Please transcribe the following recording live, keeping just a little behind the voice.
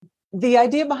the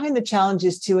idea behind the challenge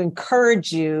is to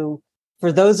encourage you,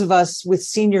 for those of us with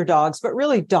senior dogs, but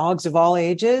really dogs of all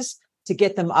ages, to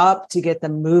get them up, to get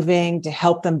them moving, to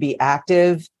help them be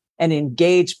active and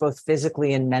engaged both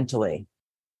physically and mentally.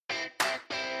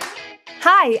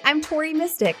 Hi, I'm Tori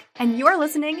Mystic, and you're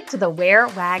listening to the Wear,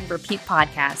 Wag, Repeat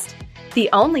podcast, the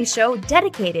only show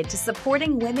dedicated to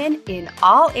supporting women in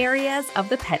all areas of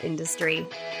the pet industry.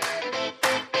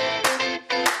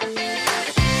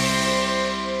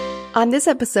 On this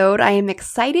episode, I am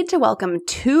excited to welcome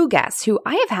two guests who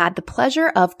I have had the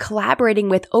pleasure of collaborating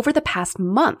with over the past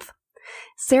month.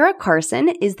 Sarah Carson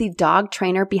is the dog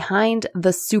trainer behind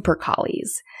the Super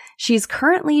Collies. She's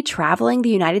currently traveling the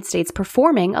United States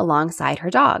performing alongside her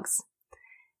dogs.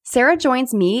 Sarah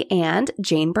joins me and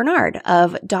Jane Bernard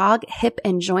of dog hip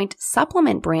and joint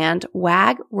supplement brand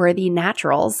Wag Worthy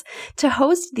Naturals to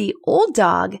host the Old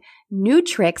Dog New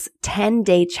Tricks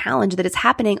 10-day challenge that is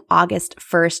happening August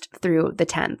 1st through the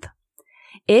 10th.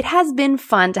 It has been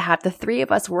fun to have the three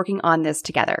of us working on this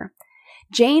together.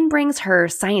 Jane brings her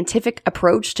scientific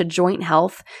approach to joint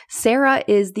health. Sarah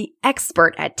is the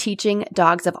expert at teaching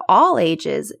dogs of all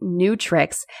ages new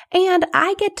tricks, and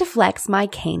I get to flex my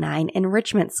canine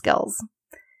enrichment skills.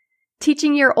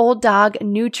 Teaching your old dog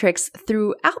new tricks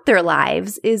throughout their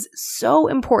lives is so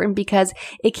important because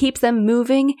it keeps them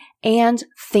moving and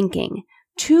thinking,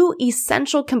 two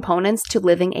essential components to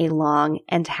living a long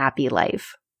and happy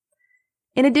life.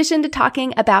 In addition to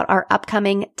talking about our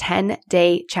upcoming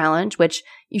 10-day challenge, which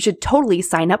you should totally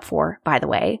sign up for, by the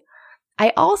way,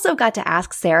 I also got to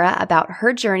ask Sarah about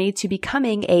her journey to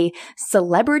becoming a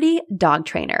celebrity dog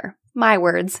trainer. My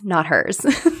words, not hers.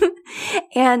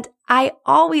 And I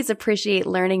always appreciate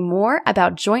learning more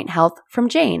about joint health from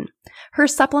Jane. Her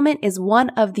supplement is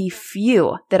one of the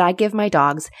few that I give my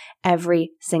dogs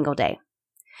every single day.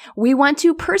 We want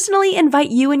to personally invite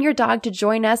you and your dog to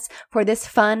join us for this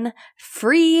fun,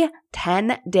 free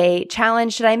 10-day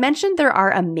challenge. Should I mention there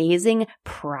are amazing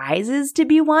prizes to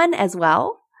be won as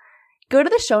well? Go to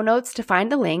the show notes to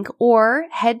find the link or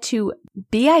head to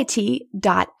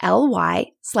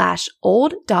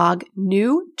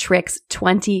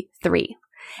bit.ly/olddogNewTricks23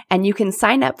 and you can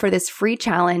sign up for this free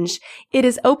challenge. It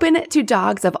is open to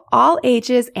dogs of all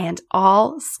ages and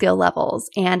all skill levels,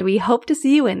 and we hope to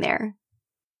see you in there.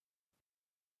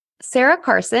 Sarah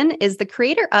Carson is the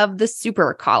creator of the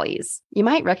Super Collies. You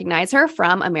might recognize her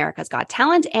from America's Got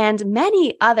Talent and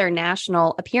many other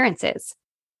national appearances.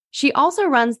 She also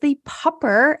runs the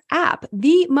Pupper app,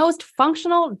 the most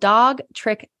functional dog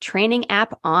trick training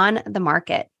app on the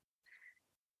market.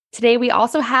 Today, we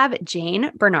also have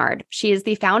Jane Bernard. She is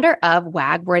the founder of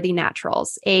Wag Worthy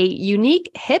Naturals, a unique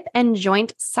hip and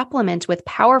joint supplement with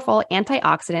powerful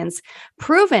antioxidants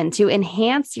proven to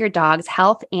enhance your dog's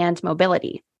health and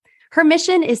mobility. Her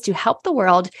mission is to help the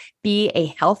world be a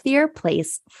healthier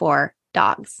place for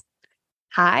dogs.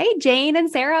 Hi, Jane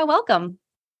and Sarah. Welcome.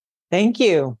 Thank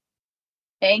you.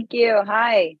 Thank you.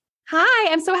 Hi.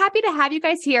 Hi. I'm so happy to have you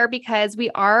guys here because we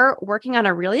are working on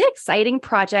a really exciting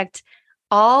project,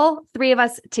 all three of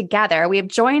us together. We have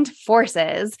joined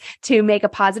forces to make a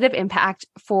positive impact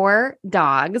for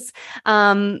dogs.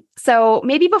 So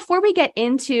maybe before we get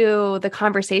into the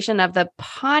conversation of the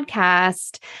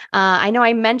podcast, I know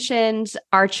I mentioned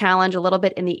our challenge a little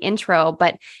bit in the intro,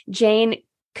 but Jane,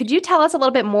 could you tell us a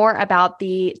little bit more about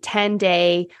the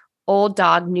 10-day Old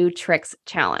Dog New Tricks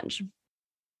challenge?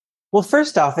 Well,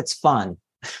 first off, it's fun.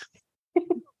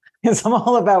 Because I'm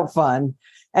all about fun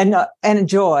and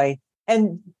joy.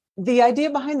 And the idea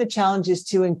behind the challenge is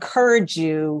to encourage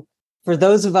you, for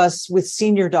those of us with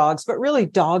senior dogs, but really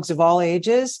dogs of all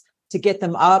ages, to get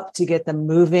them up, to get them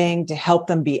moving, to help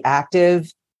them be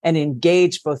active and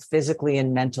engaged both physically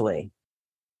and mentally.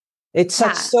 It's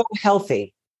so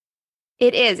healthy.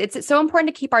 It is. It's so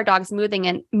important to keep our dogs moving.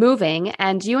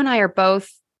 And you and I are both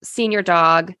senior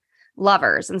dog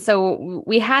lovers. And so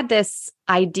we had this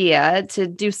idea to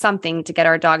do something to get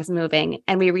our dogs moving,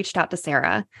 and we reached out to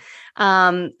Sarah.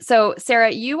 So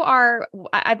Sarah,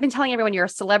 I've been telling everyone you're a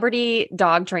celebrity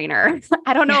dog trainer.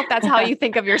 I don't know if that's how you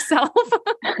think of yourself.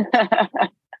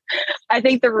 I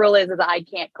think the rule is that I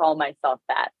can't call myself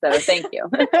that. So thank you.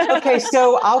 Okay.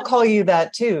 So I'll call you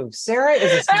that too. Sarah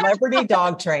is a celebrity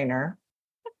dog trainer.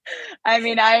 I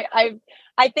mean,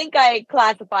 I think I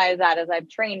classify as that, as I've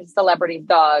trained celebrity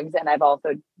dogs, and I'm on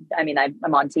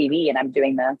TV and I'm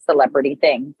doing the celebrity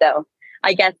thing. So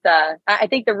I guess I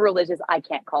think the rule is just I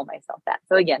can't call myself that.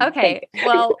 So again, okay.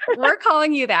 Well, we're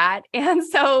calling you that, and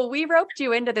so we roped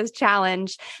you into this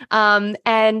challenge.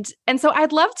 And so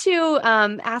I'd love to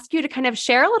ask you to kind of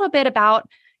share a little bit about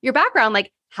your background.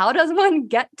 Like, how does one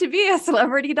get to be a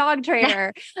celebrity dog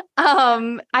trainer?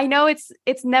 I know it's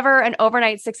never an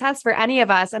overnight success for any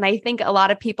of us. And I think a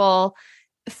lot of people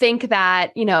think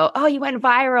that, oh, you went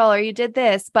viral or you did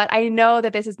this, but I know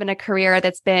that this has been a career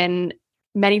that's been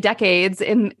many decades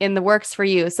in the works for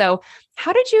you. So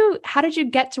how did you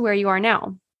get to where you are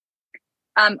now?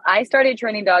 I started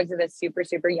training dogs at a super,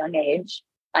 super young age.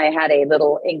 I had a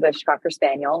little English Cocker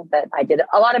Spaniel that I did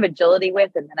a lot of agility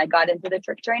with, and then I got into the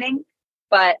trick training.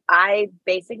 But I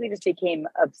basically just became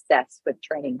obsessed with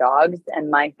training dogs, and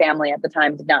my family at the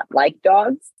time did not like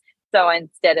dogs. So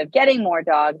instead of getting more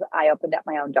dogs, I opened up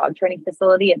my own dog training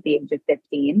facility at the age of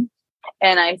 15.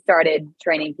 And I started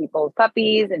training people's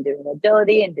puppies and doing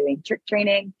agility and doing trick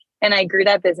training. And I grew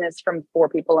that business from 4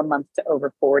 people a month to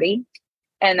over 40.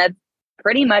 And that's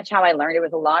pretty much how I learned. It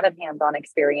was a lot of hands-on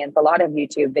experience, a lot of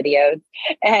YouTube videos.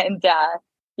 And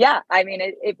I mean,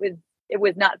 it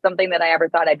was not something that I ever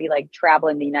thought I'd be like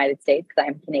traveling the United States because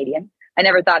I'm Canadian. I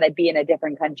never thought I'd be in a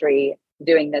different country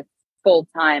doing this full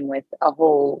time with a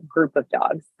whole group of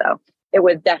dogs. So it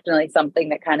was definitely something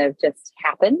that kind of just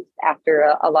happened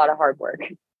after a lot of hard work.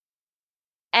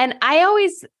 And I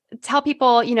always tell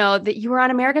people, that you were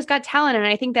on America's Got Talent. And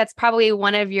I think that's probably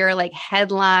one of your like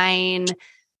headline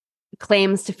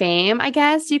claims to fame, I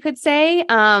guess you could say.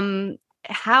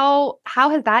 How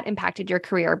has that impacted your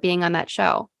career being on that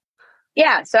show?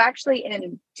 Yeah. So actually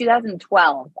in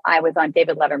 2012, I was on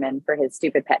David Letterman for his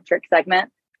Stupid Pet Trick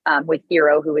segment with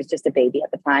Hero, who was just a baby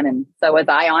at the time. And so was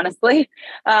I, honestly.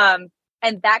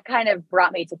 And that kind of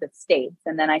brought me to the States.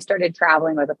 And then I started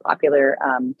traveling with a popular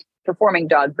performing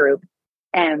dog group.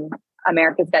 And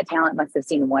America's Got Talent must have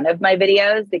seen one of my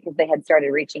videos because they had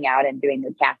started reaching out and doing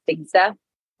the casting stuff.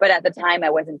 But at the time,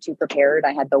 I wasn't too prepared.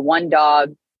 I had the one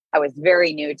dog. I was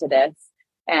very new to this.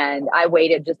 And I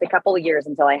waited just a couple of years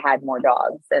until I had more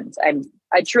dogs. And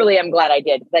I truly am glad I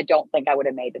did, because I don't think I would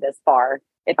have made it as far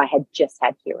if I had just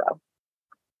had Hero.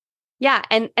 Yeah.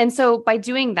 And so by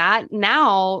doing that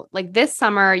now, like this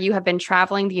summer, you have been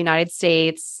traveling the United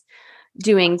States,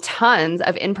 doing tons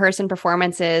of in-person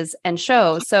performances and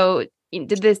shows. So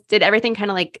did everything kind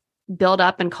of like build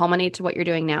up and culminate to what you're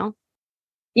doing now?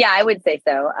 Yeah, I would say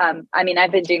so. I mean,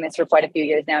 I've been doing this for quite a few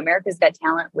years now. America's Got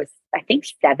Talent was, I think,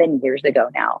 7 years ago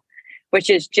now, which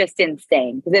is just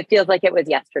insane because it feels like it was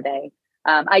yesterday.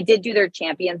 I did do their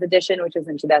Champions edition, which was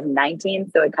in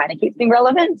 2019, so it kind of keeps me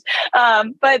relevant.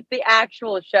 But the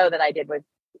actual show that I did was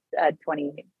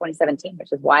 2017,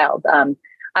 which is wild.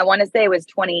 I want to say it was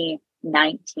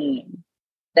 2019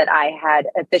 that I had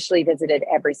officially visited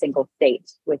every single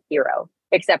state with Hero,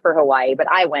 except for Hawaii, but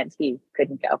I went, he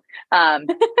couldn't go.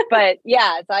 But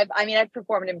yeah, so I've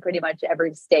performed in pretty much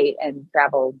every state and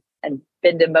traveled and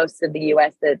been to most of the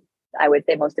US that I would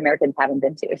say most Americans haven't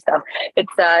been to. So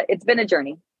it's been a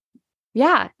journey.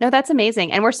 Yeah, no, that's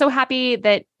amazing. And we're so happy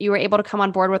that you were able to come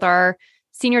on board with our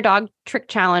Senior Dog Trick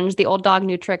Challenge, the Old Dog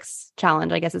New Tricks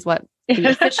Challenge, I guess is what the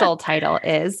official title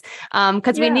is.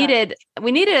 Because we needed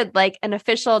like an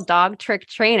official dog trick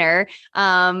trainer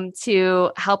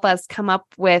to help us come up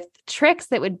with tricks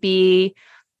that would be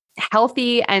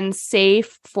healthy and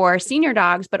safe for senior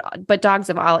dogs, but dogs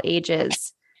of all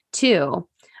ages too.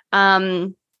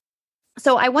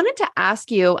 So I wanted to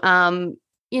ask you, on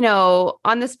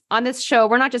this show,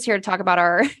 we're not just here to talk about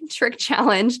our trick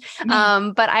challenge,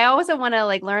 but I also want to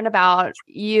like learn about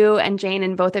you and Jane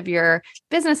and both of your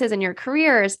businesses and your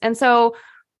careers. And so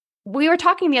we were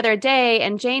talking the other day,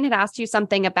 and Jane had asked you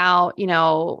something about,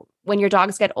 when your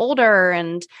dogs get older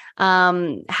and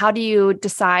how do you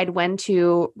decide when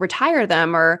to retire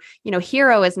them, or,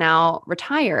 Hero is now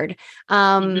retired.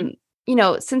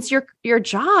 Since your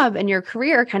job and your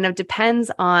career kind of depends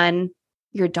on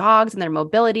your dogs and their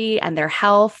mobility and their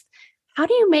health, how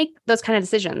do you make those kind of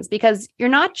decisions? Because you're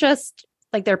not just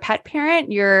like their pet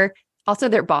parent, you're also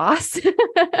their boss.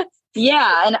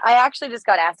 Yeah. And I actually just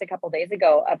got asked a couple of days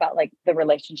ago about like the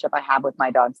relationship I have with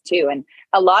my dogs too. And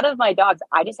a lot of my dogs,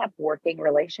 I just have working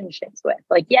relationships with.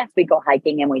 Like, yes, we go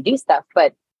hiking and we do stuff,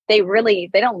 but they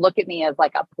don't look at me as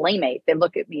like a playmate. They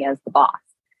look at me as the boss.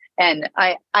 And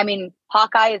I mean,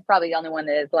 Hawkeye is probably the only one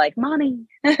that is like, mommy,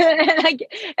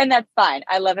 and that's fine.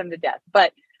 I love him to death.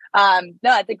 But no,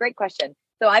 that's a great question.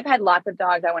 So I've had lots of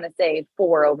dogs, I want to say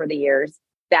 4 over the years,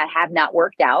 that have not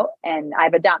worked out, and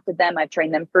I've adopted them. I've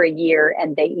trained them for a year,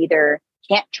 and they either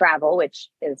can't travel, which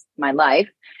is my life,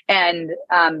 and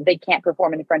they can't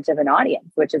perform in front of an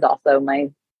audience, which is also my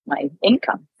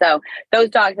income. So those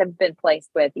dogs have been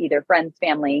placed with either friends,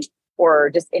 family,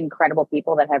 or just incredible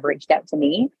people that have reached out to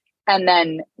me. And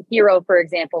then Hero, for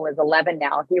example, is 11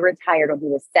 now. He retired when he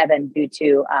was 7 due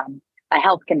to a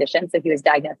health condition. So he was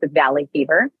diagnosed with valley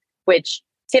fever, which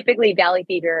typically valley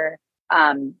fever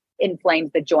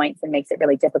inflames the joints and makes it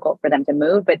really difficult for them to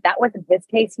move. But that wasn't his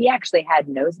case. He actually had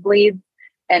nosebleeds,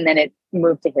 and then it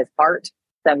moved to his heart.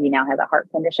 So he now has a heart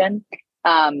condition.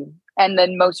 And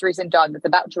then most recent dog that's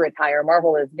about to retire,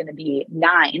 Marvel, is going to be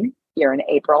 9 here in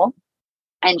April.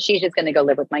 And she's just going to go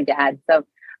live with my dad. So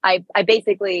I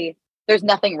basically, there's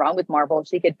nothing wrong with Marvel.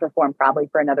 She could perform probably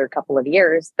for another couple of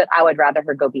years, but I would rather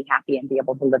her go be happy and be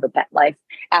able to live a pet life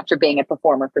after being a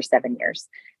performer for 7 years.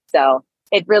 So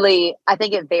it really, I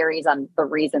think it varies on the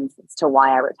reasons as to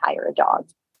why I retire a dog.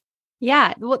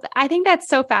 Yeah. Well, I think that's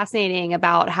so fascinating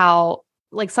about how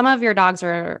like some of your dogs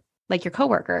are like your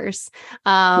coworkers,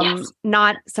 Yes.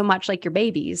 not so much like your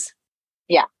babies.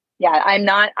 Yeah. Yeah.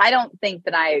 I don't think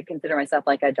that I consider myself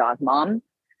like a dog mom.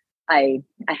 I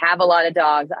have a lot of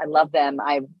dogs. I love them.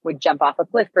 I would jump off a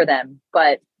cliff for them,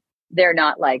 but they're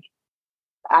not like,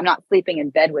 I'm not sleeping in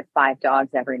bed with 5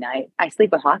 dogs every night. I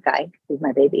sleep with Hawkeye. He's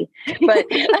my baby, but,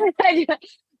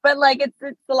 but like it's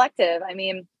selective. I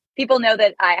mean, people know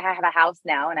that I have a house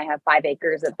now and I have 5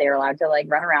 acres that they're allowed to like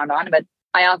run around on, but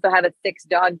I also have a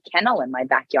 6-dog kennel in my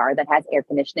backyard that has air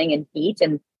conditioning and heat.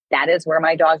 And that is where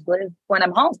my dogs live when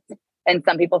I'm home. And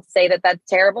some people say that that's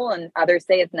terrible and others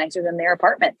say it's nicer than their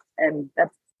apartment. And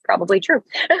that's probably true.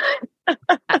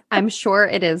 I'm sure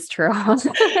it is true.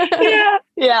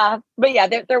 Yeah. But yeah,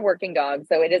 they're working dogs.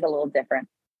 So it is a little different.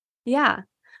 Yeah.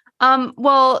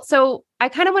 Well, so I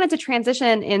kind of wanted to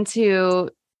transition into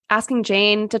asking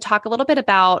Jane to talk a little bit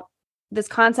about this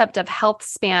concept of health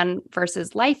span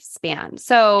versus lifespan.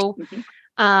 So,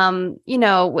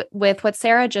 with what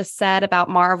Sarah just said about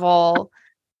Marvel,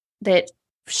 that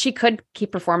she could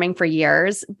keep performing for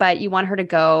years, but you want her to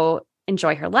go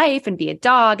enjoy her life and be a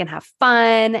dog and have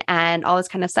fun and all this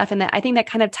kind of stuff. And that I think that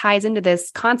kind of ties into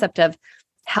this concept of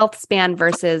health span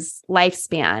versus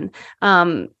lifespan.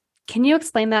 Can you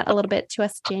explain that a little bit to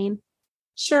us, Jane?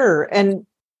 Sure. And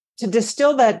to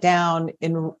distill that down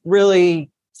in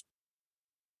really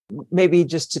maybe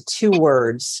just to 2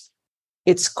 words,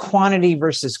 it's quantity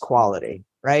versus quality,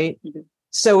 right? Mm-hmm.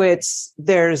 So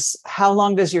there's how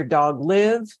long does your dog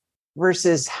live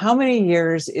versus how many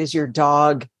years is your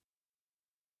dog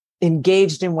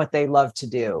engaged in what they love to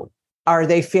do? Are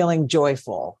they feeling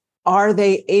joyful? Are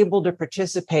they able to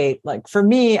participate? Like for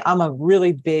me, I'm a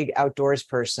really big outdoors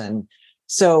person.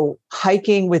 So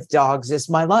hiking with dogs is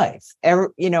my life.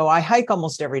 I hike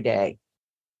almost every day.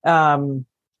 And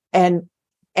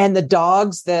the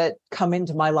dogs that come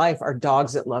into my life are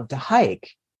dogs that love to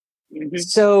hike. Mm-hmm.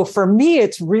 So for me,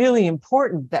 it's really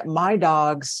important that my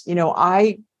dogs,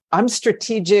 I'm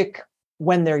strategic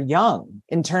when they're young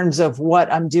in terms of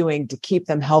what I'm doing to keep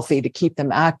them healthy, to keep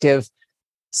them active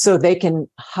so they can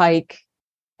hike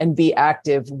and be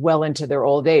active well into their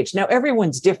old age. Now,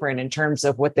 everyone's different in terms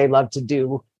of what they love to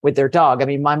do with their dog. I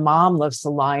mean, my mom loves to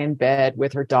lie in bed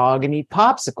with her dog and eat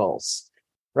popsicles,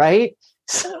 right?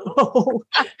 So,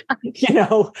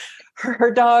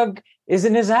 her dog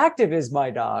isn't as active as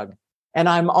my dog. And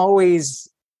I'm always,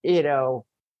 her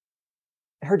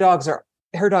dog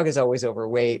is always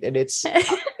overweight. And it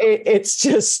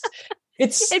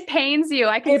pains you.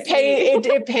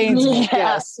 It pains me.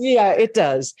 Yes. Yeah, it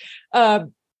does.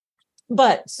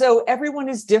 But so everyone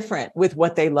is different with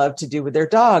what they love to do with their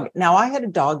dog. Now, I had a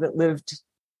dog that lived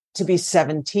to be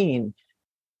 17.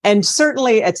 And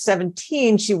certainly at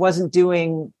 17, she wasn't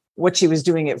doing what she was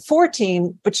doing at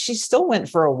 14, but she still went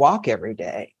for a walk every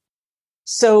day.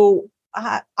 So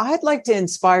I'd like to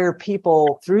inspire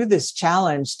people through this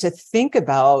challenge to think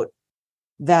about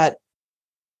that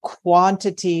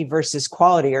quantity versus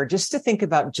quality, or just to think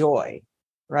about joy,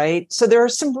 right? So there are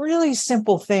some really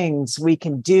simple things we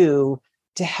can do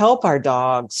to help our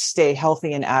dogs stay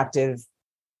healthy and active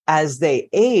as they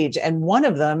age. And one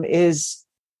of them is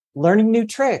learning new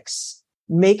tricks,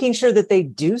 making sure that they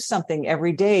do something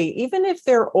every day, even if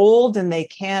they're old and they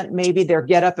can't, maybe their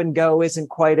get up and go isn't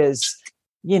quite as,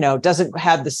 doesn't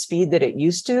have the speed that it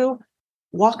used to.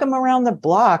 Walk them around the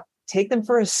block, take them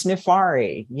for a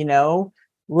sniffari,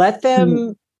 let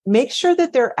them make sure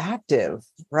that they're active,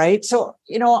 right? So,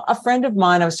 I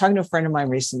was talking to a friend of mine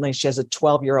recently, she has a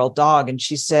 12-year-old dog, and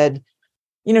she said,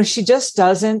 she just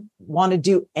doesn't want to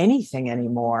do anything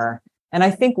anymore. And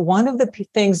I think one of the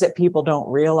things that people don't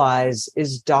realize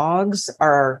is dogs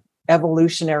are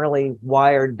evolutionarily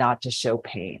wired not to show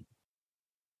pain.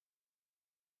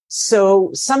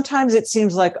 So sometimes it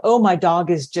seems like, oh, my dog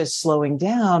is just slowing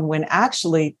down, when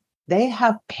actually they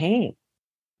have pain,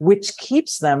 which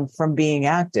keeps them from being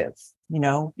active,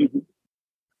 that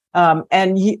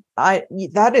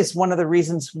is one of the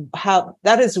reasons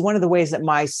that is one of the ways that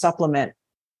my supplement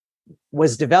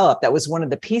was developed. That was one of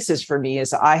the pieces for me,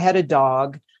 is I had a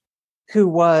dog who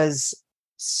was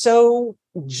so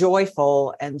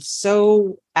joyful and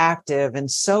so active and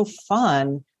so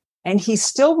fun. And he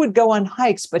still would go on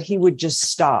hikes, but he would just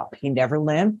stop. He never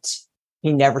limped.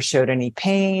 He never showed any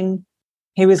pain.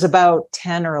 He was about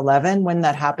 10 or 11 when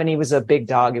that happened. He was a big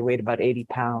dog. He weighed about 80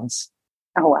 pounds.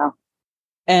 Oh, wow.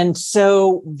 And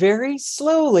so very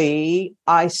slowly,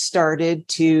 I started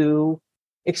to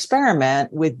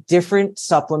experiment with different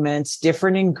supplements,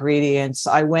 different ingredients.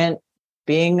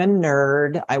 Being a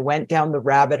nerd, I went down the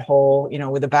rabbit hole,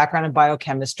 with a background in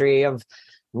biochemistry, of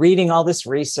reading all this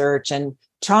research and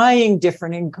trying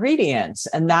different ingredients.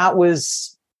 And that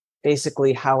was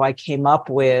basically how I came up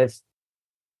with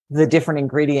the different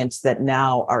ingredients that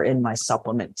now are in my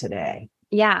supplement today.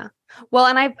 Yeah. Well,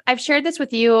 and I've shared this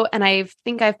with you, and I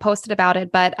think I've posted about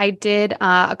it, but I did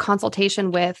a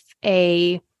consultation with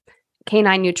a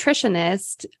canine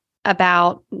nutritionist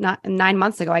about 9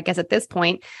 months ago. I guess at this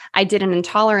point, I did an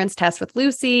intolerance test with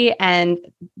Lucy, and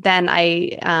then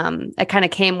I kind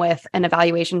of came with an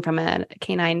evaluation from a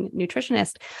canine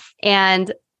nutritionist,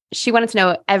 and she wanted to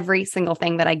know every single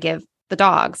thing that I give the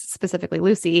dogs, specifically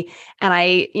Lucy. And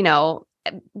I,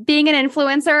 being an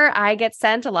influencer, I get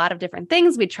sent a lot of different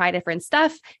things. We try different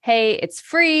stuff. Hey, it's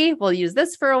free. We'll use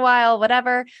this for a while,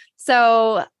 whatever.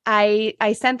 So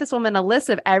I sent this woman a list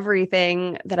of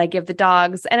everything that I give the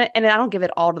dogs, and I don't give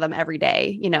it all to them every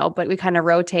day, but we kind of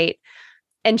rotate.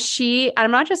 And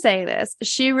I'm not just saying this,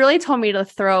 she really told me to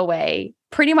throw away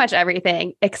pretty much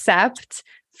everything except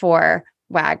for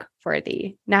WAG for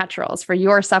the naturals, for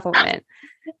your supplement.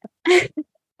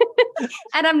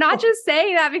 And I'm not just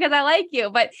saying that because I like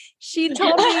you, but she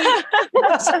told me to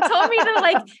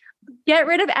get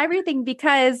rid of everything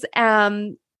because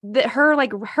her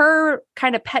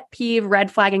kind of pet peeve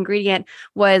red flag ingredient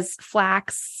was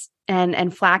flax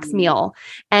and flax meal.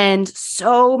 And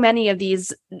so many of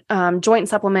these joint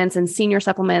supplements and senior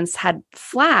supplements had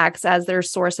flax as their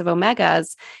source of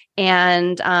omegas.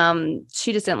 And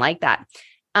she just didn't like that.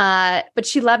 But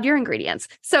she loved your ingredients.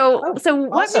 So Awesome.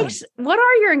 What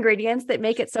are your ingredients that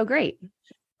make it so great?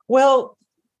 Well,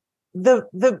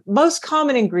 the most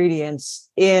common ingredients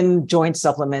in joint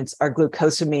supplements are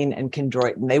glucosamine and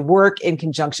chondroitin. They work in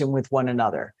conjunction with one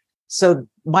another. So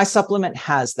my supplement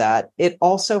has that. It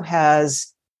also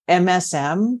has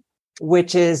MSM,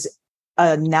 which is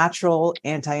a natural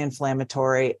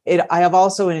anti-inflammatory. I have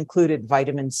also included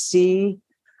vitamin C,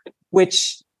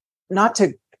 which, not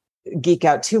to geek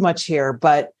out too much here,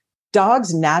 but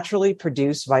dogs naturally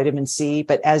produce vitamin C,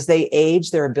 but as they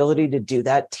age, their ability to do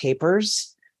that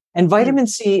tapers. And vitamin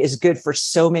C is good for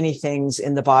so many things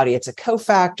in the body. It's a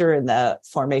cofactor in the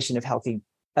formation of healthy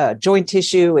joint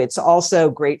tissue. It's also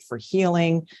great for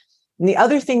healing. And the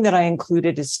other thing that I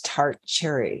included is tart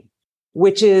cherry,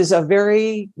 which is a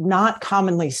very not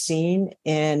commonly seen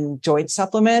in joint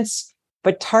supplements,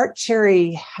 but tart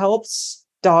cherry helps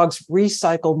dogs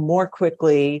recycle more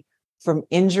quickly from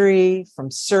injury, from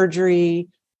surgery,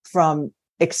 from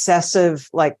excessive,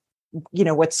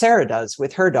 what Sarah does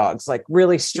with her dogs, like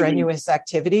really strenuous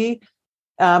activity.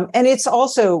 And it's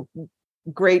also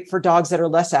great for dogs that are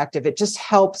less active. It just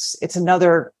helps. It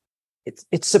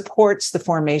supports the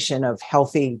formation of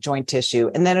healthy joint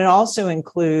tissue. And then it also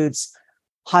includes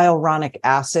hyaluronic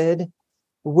acid,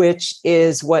 which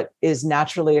is what is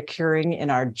naturally occurring in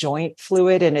our joint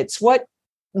fluid. And it's what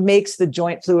makes the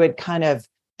joint fluid kind of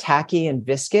tacky and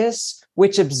viscous,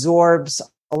 which absorbs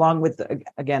along with,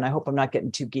 again, I hope I'm not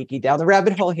getting too geeky down the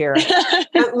rabbit hole here.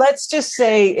 But let's just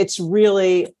say it's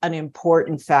really an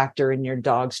important factor in your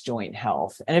dog's joint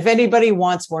health. And if anybody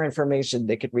wants more information,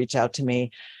 they could reach out to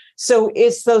me. So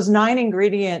it's those 9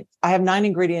 ingredients. I have 9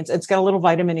 ingredients. It's got a little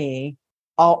vitamin E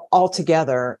all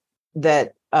together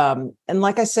that, and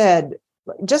like I said,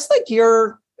 just like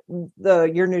your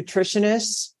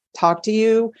nutritionists talk to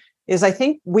you, is I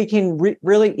think we can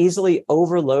really easily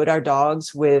overload our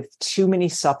dogs with too many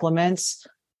supplements.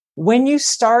 When you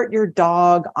start your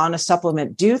dog on a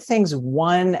supplement, do things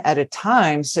one at a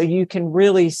time so you can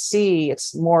really see.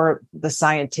 It's more the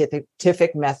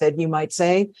scientific method, you might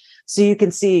say. So you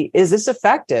can see, is this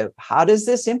effective? How does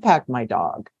this impact my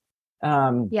dog?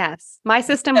 Yes. My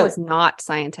system was not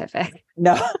scientific.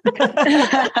 No.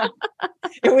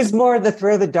 It was more the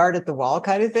throw the dart at the wall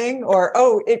kind of thing, or,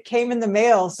 it came in the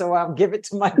mail, so I'll give it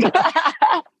to my dog.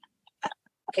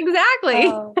 Exactly.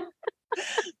 Oh.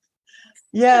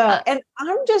 Yeah. And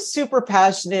I'm just super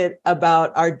passionate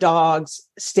about our dogs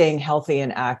staying healthy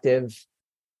and active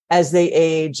as they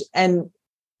age. And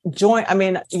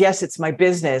yes, it's my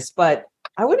business, but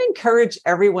I would encourage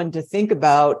everyone to think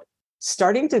about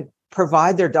starting to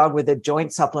provide their dog with a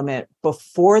joint supplement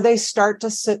before they start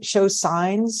to show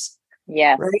signs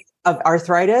right, of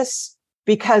arthritis,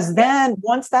 because then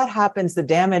once that happens, the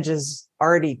damage is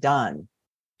already done.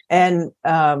 And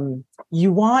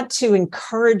you want to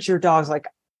encourage your dogs. Like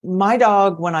my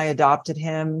dog, when I adopted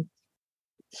him,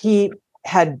 he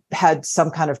had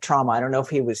some kind of trauma. I don't know if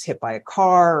he was hit by a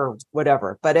car or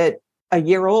whatever, but at a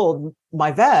year old,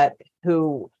 my vet,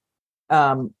 who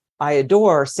I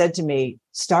adore, said to me,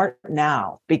 start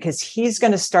now, because he's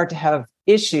going to start to have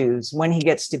issues when he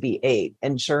gets to be 8.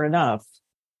 And sure enough,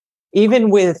 even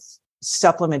with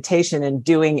supplementation and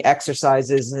doing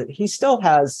exercises, he's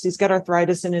got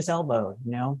arthritis in his elbow,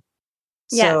 you know?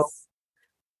 Yes.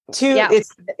 So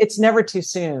it's never too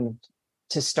soon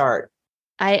to start.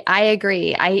 I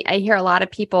agree. I hear a lot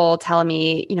of people telling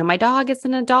me, you know, my dog is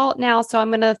an adult now, so I'm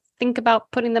going to think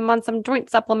about putting them on some joint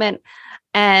supplement.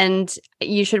 And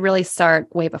you should really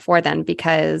start way before then,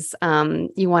 because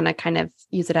you want to kind of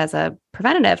use it as a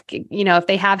preventative. You know, if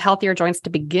they have healthier joints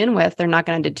to begin with, they're not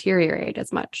going to deteriorate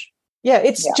as much. Yeah,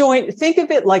 it's joint. Think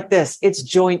of it like this. It's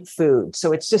joint food.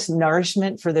 So it's just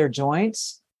nourishment for their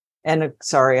joints. And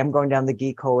sorry, I'm going down the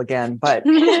geek hole again, but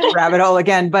rabbit hole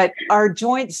again. But our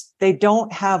joints, they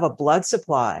don't have a blood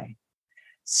supply.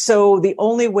 So the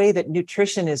only way that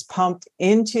nutrition is pumped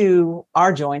into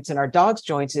our joints and our dog's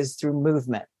joints is through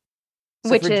movement.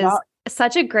 So which is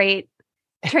such a great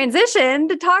transition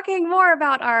to talking more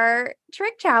about our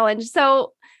trick challenge.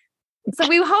 So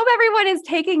we hope everyone is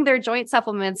taking their joint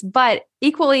supplements, but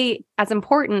equally as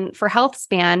important for health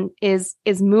span is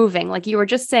moving. Like you were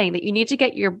just saying, that you need to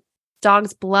get your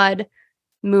dog's blood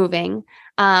moving.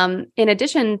 In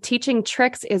addition, teaching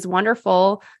tricks is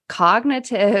wonderful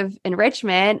cognitive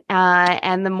enrichment.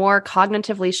 And the more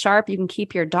cognitively sharp you can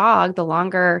keep your dog, the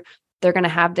longer they're going to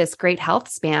have this great health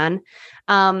span.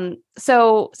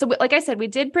 So like I said, we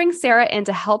did bring Sarah in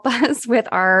to help us with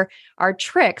our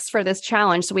tricks for this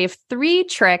challenge. So we have 3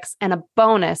 tricks and a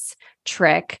bonus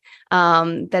trick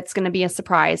that's going to be a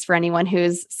surprise for anyone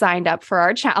who's signed up for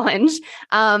our challenge.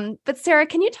 But Sarah,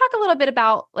 can you talk a little bit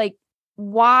about like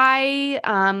why,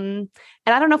 and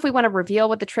I don't know if we want to reveal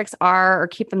what the tricks are or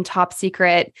keep them top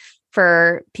secret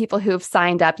for people who've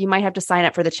signed up. You might have to sign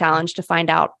up for the challenge to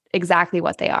find out exactly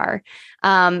what they are.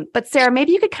 But Sarah,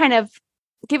 maybe you could kind of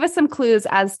give us some clues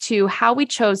as to how we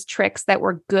chose tricks that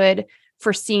were good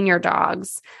for senior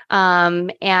dogs,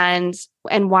 and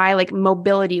why like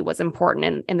mobility was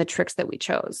important in the tricks that we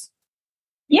chose.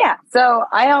 Yeah. So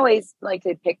I always like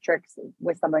to pick tricks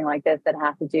with something like this that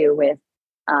have to do with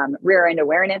rear end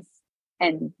awareness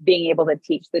and being able to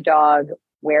teach the dog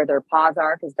where their paws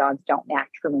are, because dogs don't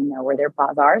naturally know where their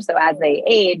paws are. So as they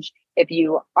age, if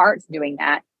you aren't doing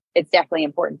that, it's definitely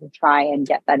important to try and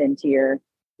get that into your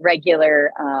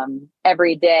regular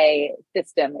everyday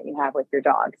system that you have with your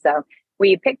dog. So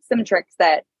we picked some tricks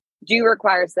that do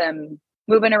require some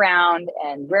moving around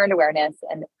and rear end awareness.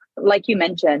 And like you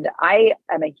mentioned, I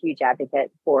am a huge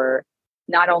advocate for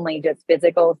not only just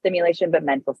physical stimulation, but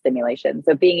mental stimulation.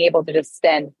 So being able to just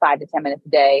spend 5 to 10 minutes a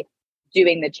day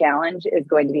doing the challenge is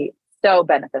going to be so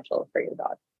beneficial for your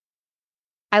dog.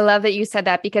 I love that you said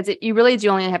that, because you really do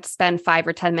only have to spend 5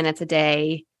 or 10 minutes a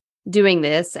day doing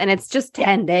this, and it's just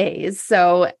 10 days.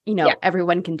 So,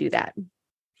 everyone can do that.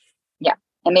 Yeah.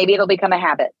 And maybe it'll become a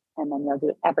habit, and then you'll do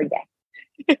it every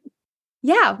day.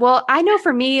 Yeah. Well, I know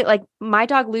for me, like my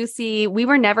dog, Lucy, we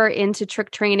were never into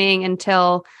trick training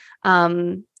until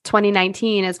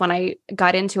 2019 is when I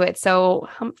got into it. So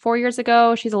 4 years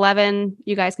ago, she's 11.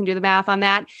 You guys can do the math on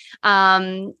that.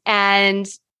 And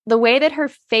the way that her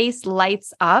face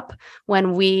lights up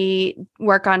when we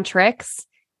work on tricks,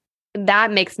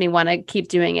 that makes me want to keep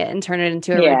doing it and turn it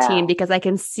into a routine, because I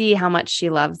can see how much she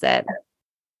loves it.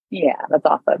 Yeah, that's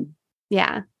awesome.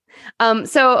 Yeah.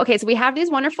 So we have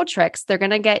these wonderful tricks. They're going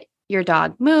to get your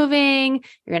dog moving.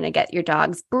 You're going to get your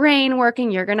dog's brain working.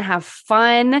 You're going to have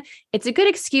fun. It's a good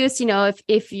excuse,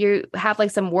 if you have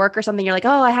like some work or something, you're like,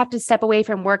 oh, I have to step away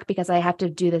from work because I have to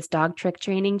do this dog trick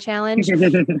training challenge.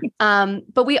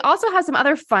 But we also have some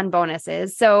other fun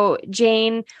bonuses. So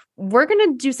Jane, we're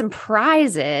going to do some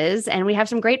prizes, and we have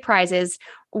some great prizes.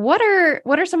 What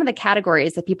are some of the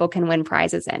categories that people can win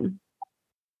prizes in?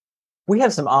 We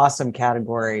have some awesome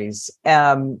categories.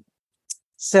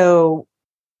 So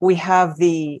we have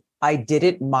the I Did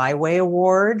It My Way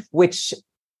award, which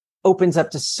opens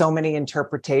up to so many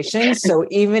interpretations. So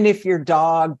even if your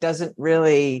dog doesn't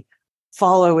really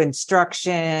follow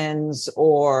instructions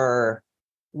or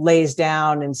lays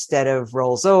down instead of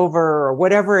rolls over or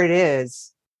whatever it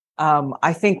is,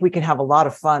 I think we can have a lot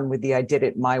of fun with the I Did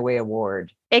It My Way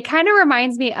award. It kind of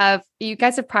reminds me of, you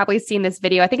guys have probably seen this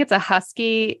video. I think it's a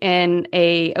husky in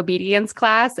a obedience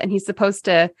class, and he's supposed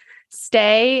to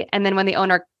stay. And then when the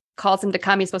owner calls him to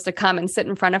come, he's supposed to come and sit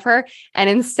in front of her. And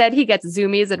instead he gets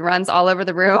zoomies and runs all over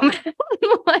the room.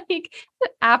 Like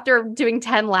after doing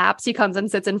 10 laps, he comes and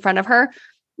sits in front of her.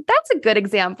 That's a good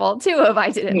example too of I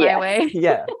Did It My Way.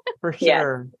 Yeah, for sure.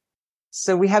 Yeah.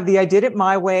 So we have the I Did It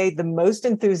My Way, the most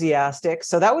enthusiastic.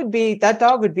 So that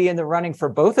dog would be in the running for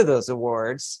both of those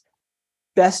awards,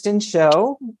 best in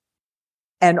show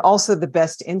and also the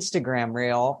best Instagram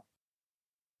reel.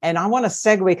 And I want to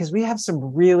segue because we have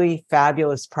some really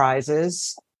fabulous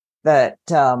prizes that,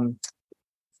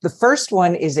 the first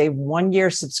one is a 1-year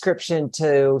subscription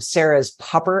to Sarah's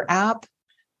Pupper app,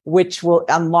 which will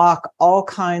unlock all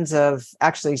kinds of,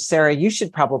 actually, Sarah, you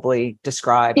should probably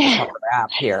describe the Pupper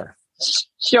app here.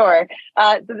 Sure.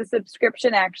 So the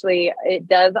subscription actually, it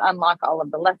does unlock all of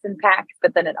the lesson packs,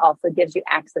 but then it also gives you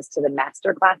access to the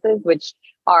master classes, which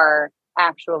are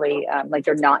actually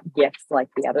they're not gifts like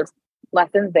the other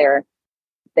lessons. There's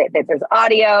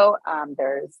audio,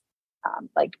 there's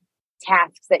like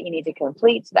tasks that you need to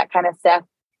complete, that kind of stuff.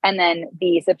 And then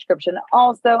the subscription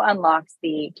also unlocks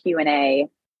the Q&A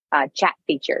chat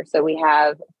feature. So we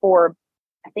have four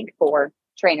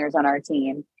trainers on our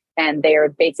team, and they're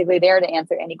basically there to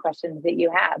answer any questions that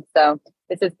you have. So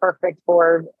this is perfect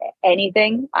for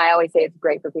anything. I always say it's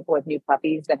great for people with new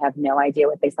puppies that have no idea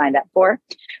what they signed up for.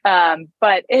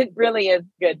 But it really is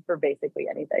good for basically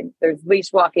anything. There's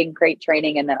leash walking, crate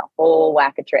training, and then a whole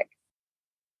whack of tricks.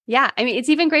 Yeah. I mean, it's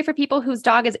even great for people whose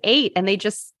dog is 8 and they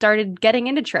just started getting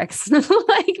into tricks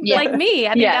like me.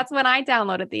 I think that's when I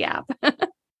downloaded the app.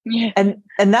 And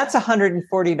that's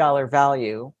 $140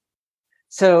 value.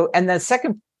 So, and the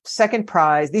second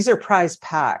prize, these are prize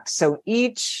packs. So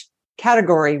each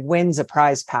category wins a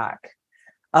prize pack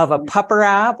of a Pupper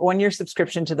app, 1-year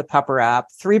subscription to the Pupper app,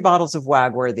 3 bottles of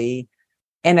Wagworthy,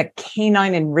 and a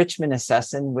canine enrichment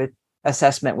assessment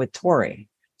with Tori.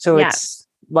 So it's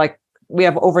like we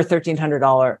have over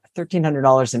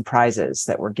 $1,300 in prizes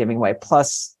that we're giving away,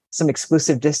 plus some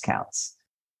exclusive discounts.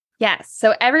 Yes.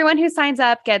 So everyone who signs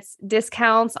up gets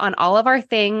discounts on all of our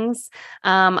things.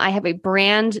 I have a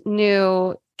brand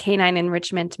new canine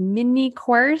enrichment mini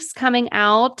course coming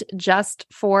out just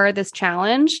for this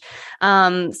challenge.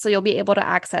 So you'll be able to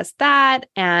access that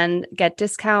and get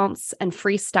discounts and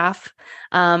free stuff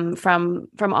from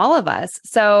all of us.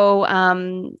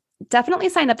 So definitely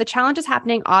sign up. The challenge is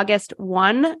happening August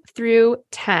 1 through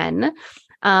 10.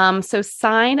 So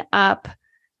sign up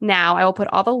now. I will put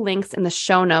all the links in the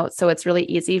show notes, so it's really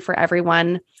easy for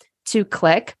everyone to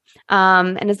click.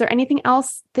 And is there anything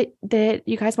else that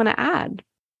you guys want to add?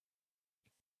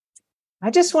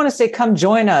 I just want to say, come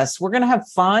join us. We're going to have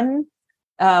fun.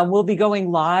 We'll be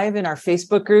going live in our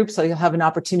Facebook group, so you'll have an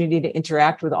opportunity to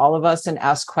interact with all of us and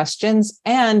ask questions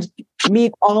and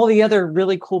meet all the other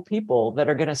really cool people that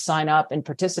are going to sign up and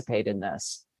participate in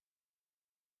this.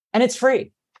 And it's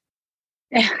free.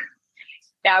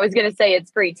 Yeah, I was going to say it's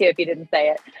free too if you didn't say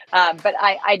it. But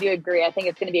I do agree. I think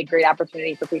it's going to be a great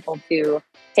opportunity for people to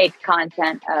take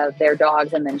content of their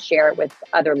dogs and then share it with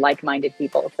other like-minded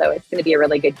people. So it's going to be a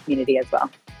really good community as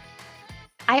well.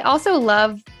 I also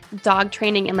love dog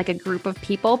training in like a group of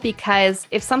people, because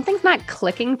if something's not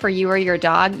clicking for you or your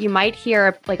dog, you might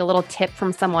hear like a little tip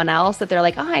from someone else that they're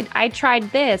like, oh, I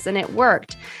tried this and it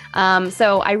worked.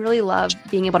 So I really love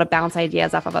being able to bounce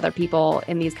ideas off of other people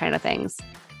in these kind of things.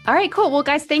 All right, cool. Well,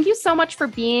 guys, thank you so much for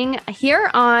being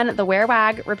here on the Wear,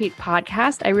 Wag, Repeat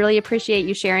podcast. I really appreciate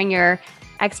you sharing your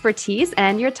expertise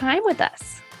and your time with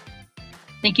us.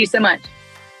 Thank you so much.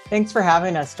 Thanks for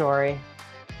having us, Tori.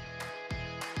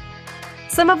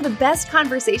 Some of the best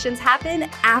conversations happen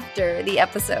after the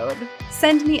episode.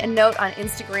 Send me a note on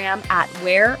Instagram at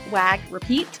Wear, Wag,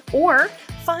 Repeat, or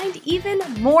find even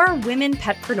more women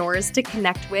petpreneurs to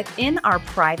connect with in our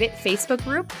private Facebook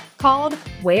group called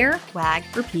Wear, Wag,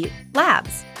 Repeat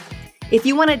Labs. If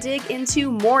you want to dig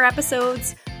into more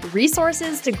episodes,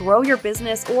 resources to grow your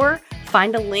business, or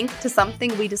find a link to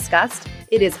something we discussed,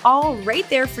 it is all right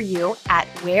there for you at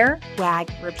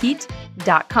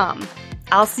wearwagrepeat.com.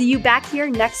 I'll see you back here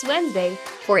next Wednesday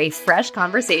for a fresh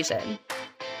conversation.